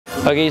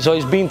Okay, so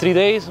it's been 3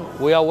 days.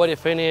 We already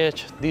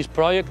finished this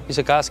project. It's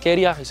a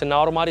Cascadia, it's an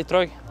automatic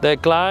truck. The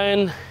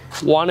client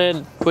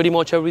wanted pretty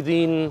much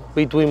everything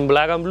between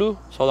black and blue,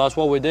 so that's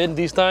what we did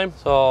this time.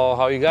 So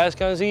how you guys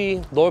can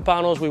see, door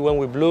panels, we went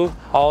with blue.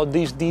 All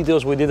these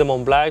details, we did them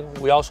on black.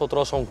 We also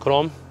throw some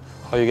chrome,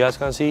 how you guys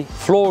can see.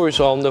 Floors,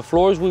 on the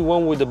floors, we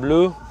went with the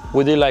blue.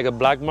 We did like a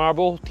black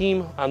marble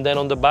theme, and then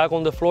on the back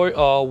on the floor,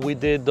 we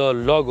did the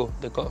logo,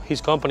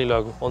 his company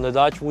logo. On the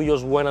dash, we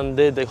just went and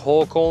did the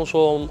whole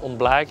console on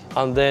black,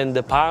 and then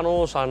the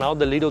panels and all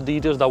the little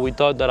details that we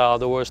thought that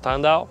they were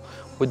stand out,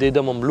 we did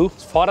them on blue.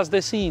 As far as the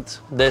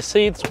seats,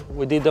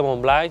 we did them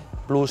on black,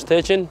 blue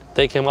stitching.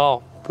 They came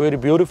out pretty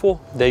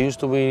beautiful. They used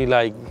to be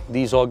like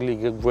this ugly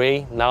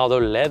gray, now they're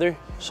leather,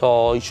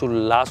 so it should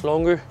last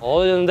longer.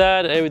 Other than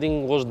that,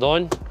 everything was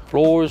done.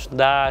 Floors,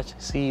 dash,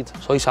 seats,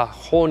 so it's a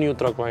whole new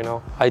truck right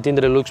now. I think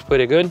that it looks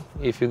pretty good.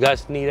 If you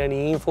guys need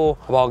any info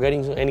about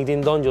getting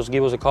anything done, just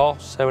give us a call,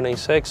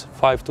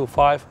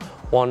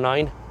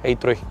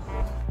 786-525-1983.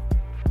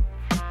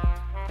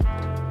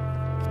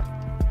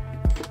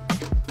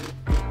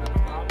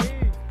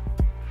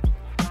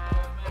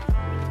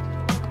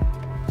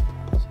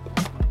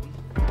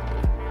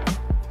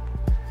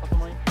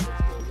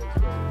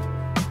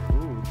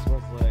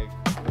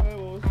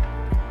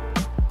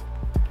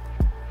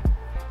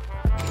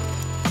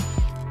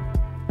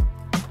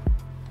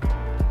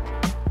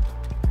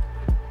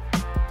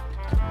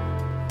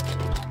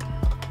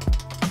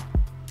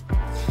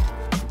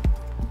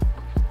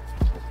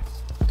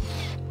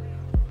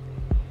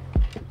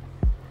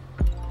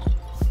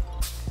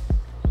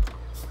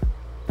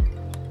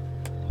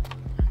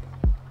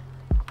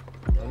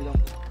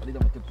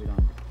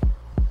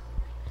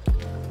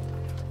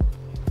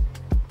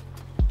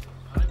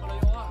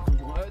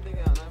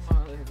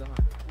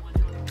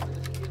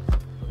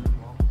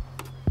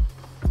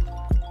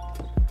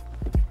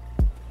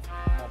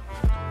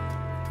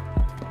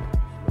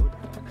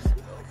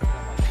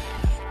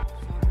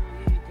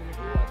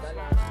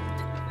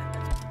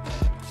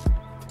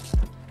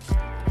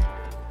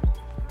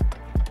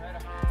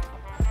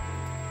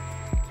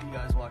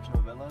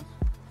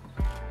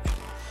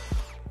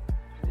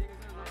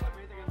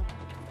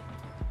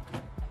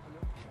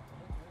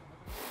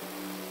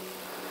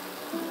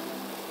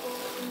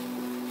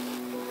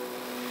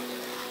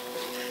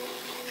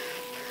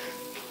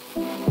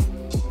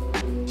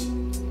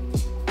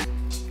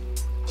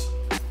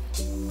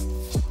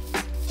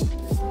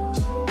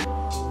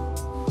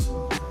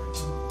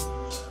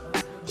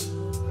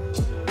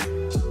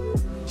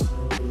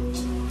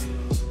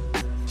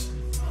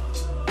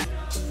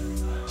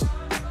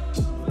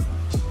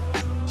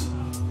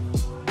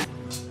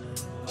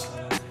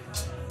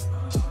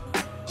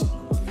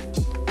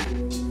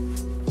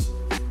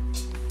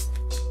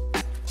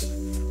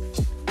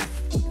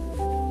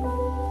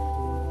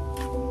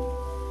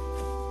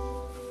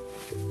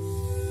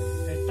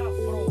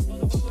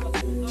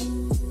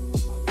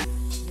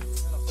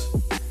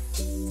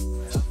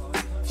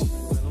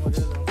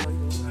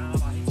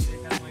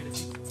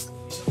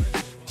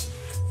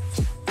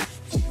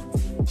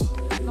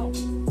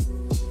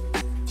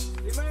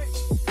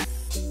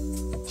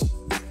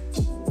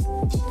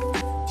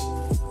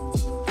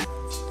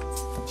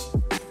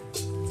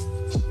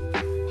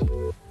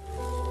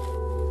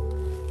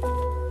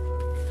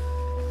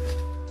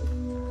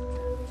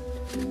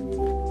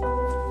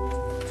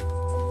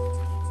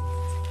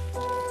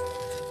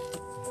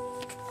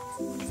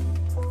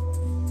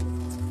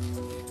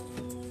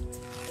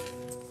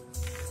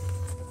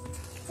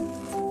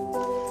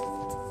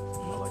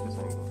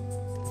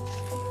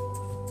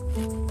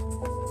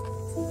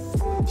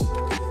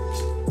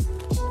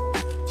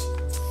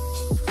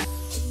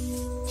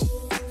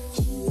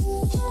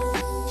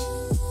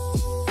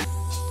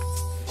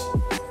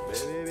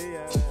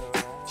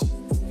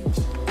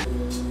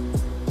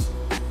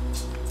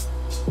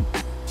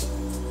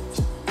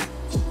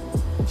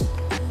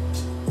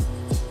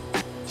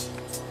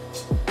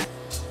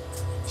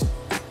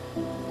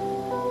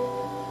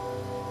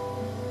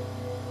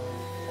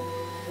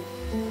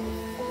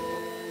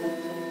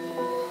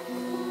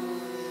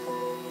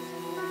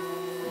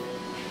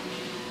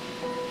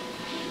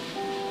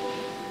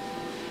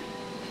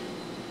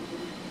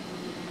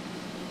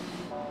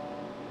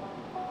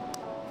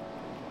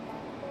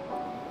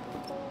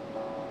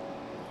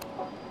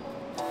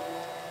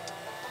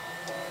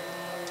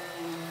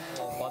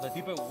 The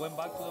people went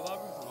back to the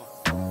barber? No.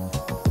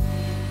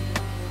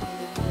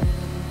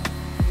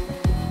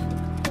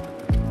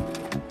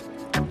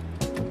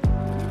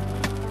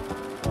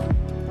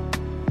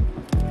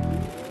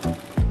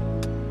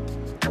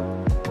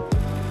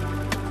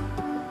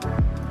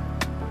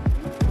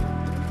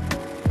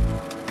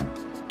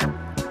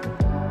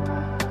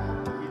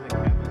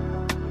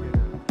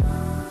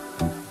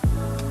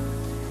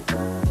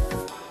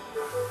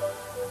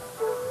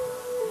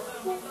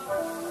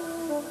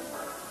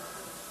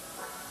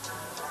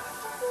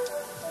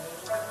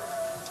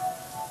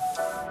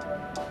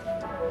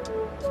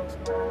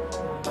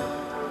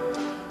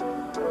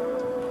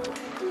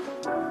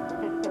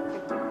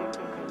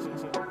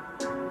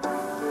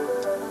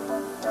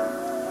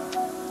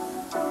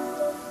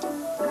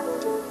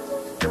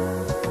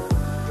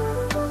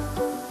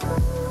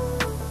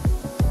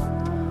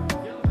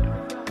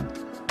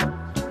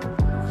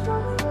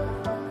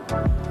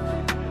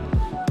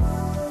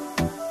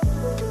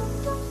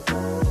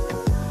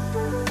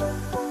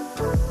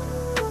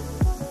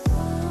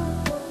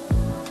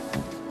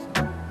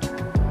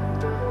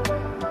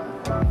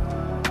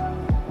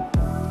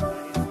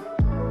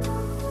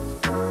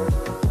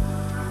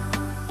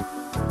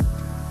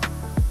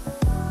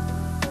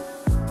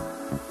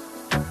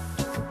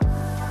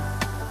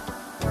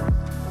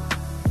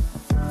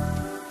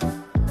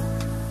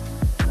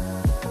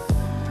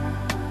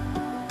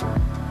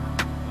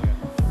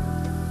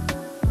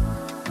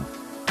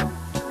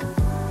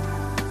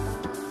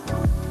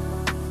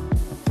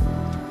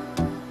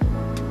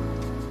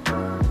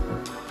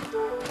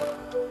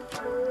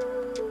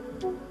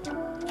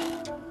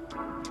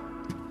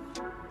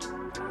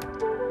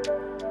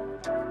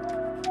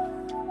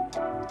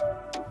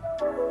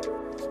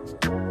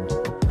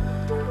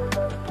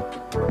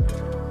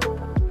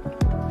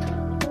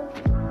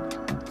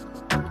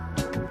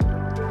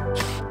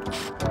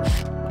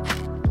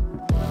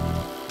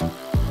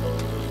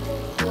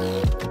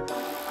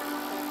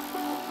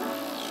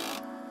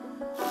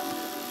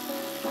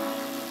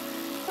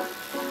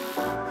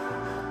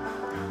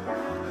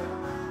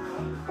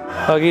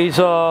 Okay,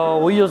 so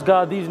we just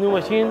got this new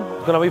machine.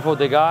 It's gonna be for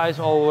the guys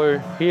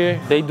over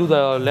here. They do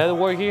the leather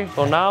work here.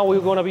 So now we're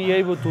gonna be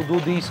able to do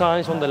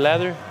designs on the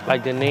leather,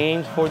 like the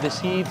names for the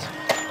seats,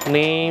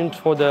 names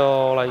for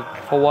the,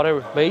 for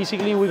whatever.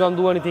 Basically, we can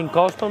do anything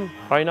custom.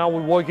 Right now,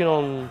 we're working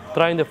on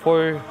trying the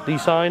Ford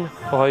design.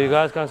 So how you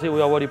guys can see,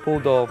 we already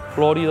put the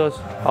Florida's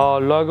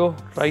logo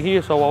right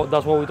here. So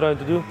that's what we're trying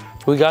to do.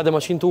 We got the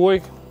machine to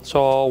work.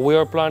 So we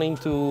are planning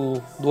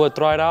to do a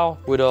try it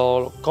out with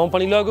a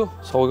company logo.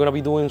 So we're gonna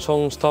be doing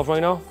some stuff right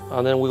now,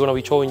 and then we're gonna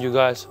be showing you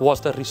guys what's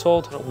the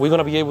result. We're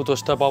gonna be able to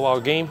step up our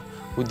game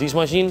with this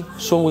machine.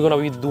 Soon we're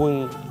gonna be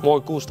doing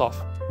more cool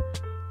stuff.